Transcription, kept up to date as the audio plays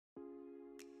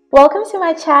Welcome to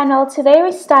my channel. Today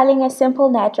we're styling a simple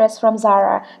net dress from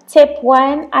Zara. Tip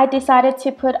 1, I decided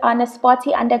to put on a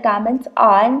sporty undergarment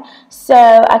on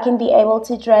so I can be able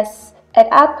to dress it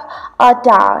up or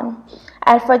down.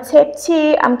 And for tip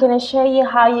 2, I'm going to show you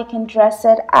how you can dress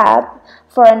it up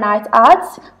for a night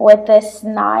out with this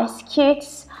nice cute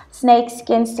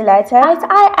snakeskin stiletto. Might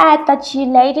I add that you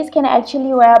ladies can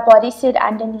actually wear a bodysuit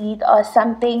underneath or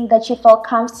something that you feel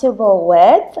comfortable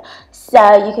with,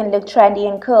 so you can look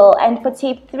trendy and cool. And for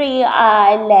tip 3,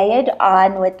 I layered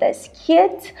on with this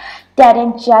cute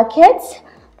denim jacket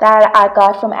that I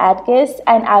got from Adgis,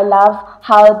 and I love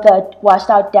how the washed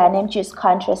out denim just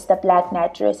contrasts the black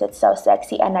net dress. It's so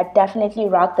sexy, and I definitely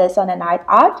rock this on a night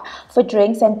out for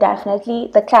drinks and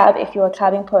definitely the club if you're a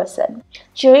clubbing person.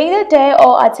 During the day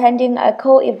or attending a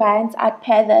cool event, I'd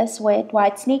pair this with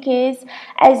white sneakers.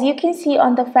 As you can see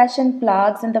on the fashion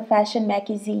blogs and the fashion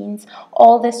magazines,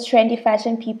 all these trendy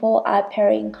fashion people are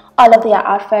pairing all of their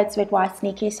outfits with white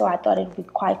sneakers, so I thought it would be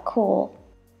quite cool.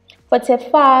 For tip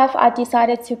 5, I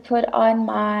decided to put on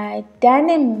my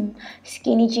denim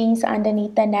skinny jeans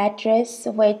underneath the net dress,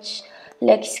 which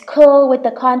looks cool with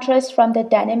the contrast from the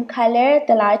denim color,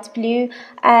 the light blue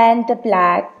and the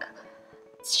black.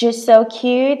 It's just so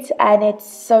cute and it's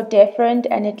so different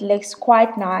and it looks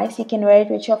quite nice. You can wear it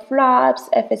with your flops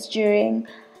if it's during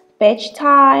beach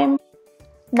time.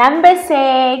 Number 6,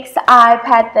 I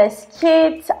paired this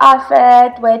cute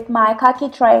outfit with my khaki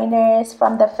trainers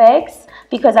from the Fix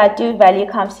because I do value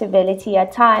comfortability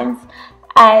at times.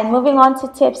 And moving on to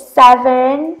tip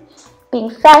 7, being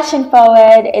fashion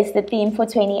forward is the theme for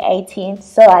 2018.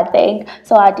 So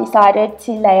I decided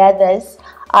to layer this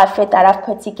outfit that I've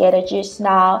put together just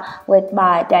now with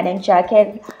my denim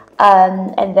jacket,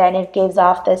 and then it gives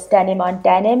off this denim on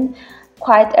denim.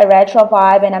 Quite a retro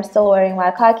vibe, and I'm still wearing my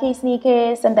khaki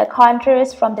sneakers, and the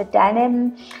contrast from the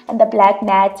denim and the black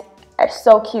net are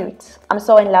so cute. I'm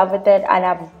so in love with it and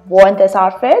I've worn this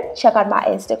outfit. Check out my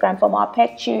Instagram for more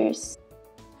pictures.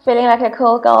 Feeling like a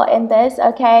cool girl in this.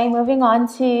 Okay, moving on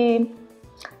to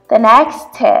the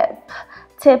next tip.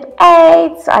 Tip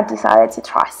 8, I decided to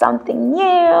try something new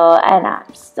and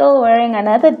I'm still wearing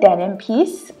another denim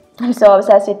piece. I'm so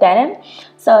obsessed with denim.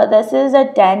 So this is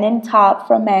a denim top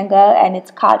from Mango and it's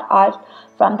cut out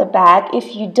from the back.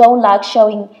 If you don't like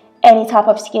showing any type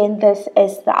of skin, this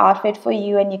is the outfit for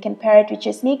you, and you can pair it with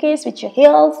your sneakers, with your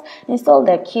heels, and still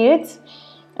look cute.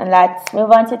 And let's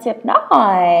move on to tip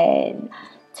 9.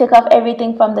 Take off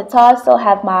everything from the top, so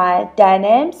have my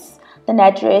denims, the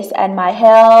net dress and my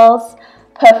heels.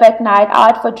 Perfect night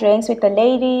out for drinks with the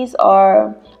ladies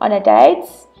or on a date.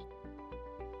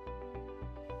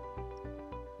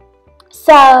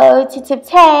 So to tip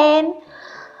 10,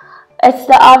 it's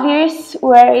the obvious,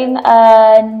 wearing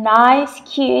a nice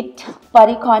cute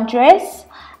bodycon dress,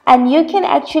 and you can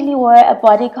actually wear a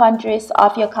bodycon dress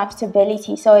of your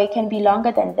comfortability, so it can be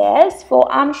longer than this.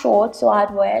 For I'm short, so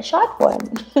I'd wear a short one.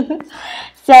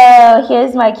 So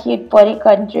here's my cute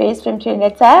bodycon dress from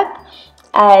Trinidad,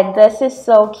 and this is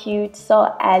so cute,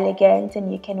 so elegant,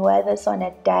 and you can wear this on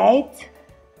a date.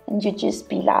 And you just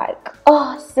be like,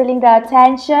 oh, stealing the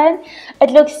attention. It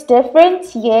looks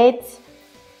different, yet,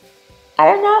 I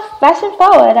don't know, fashion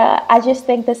forward. I just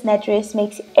think this net dress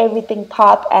makes everything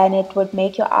pop and it would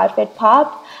make your outfit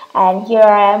pop. And here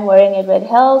I am wearing it with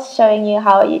heels, showing you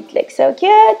how it looks so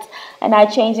cute. And I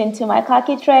changed into my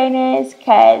khaki trainers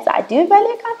because I do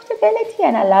value comfortability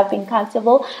and I love being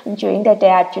comfortable. And during the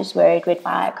day, I just wear it with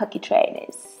my khaki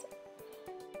trainers.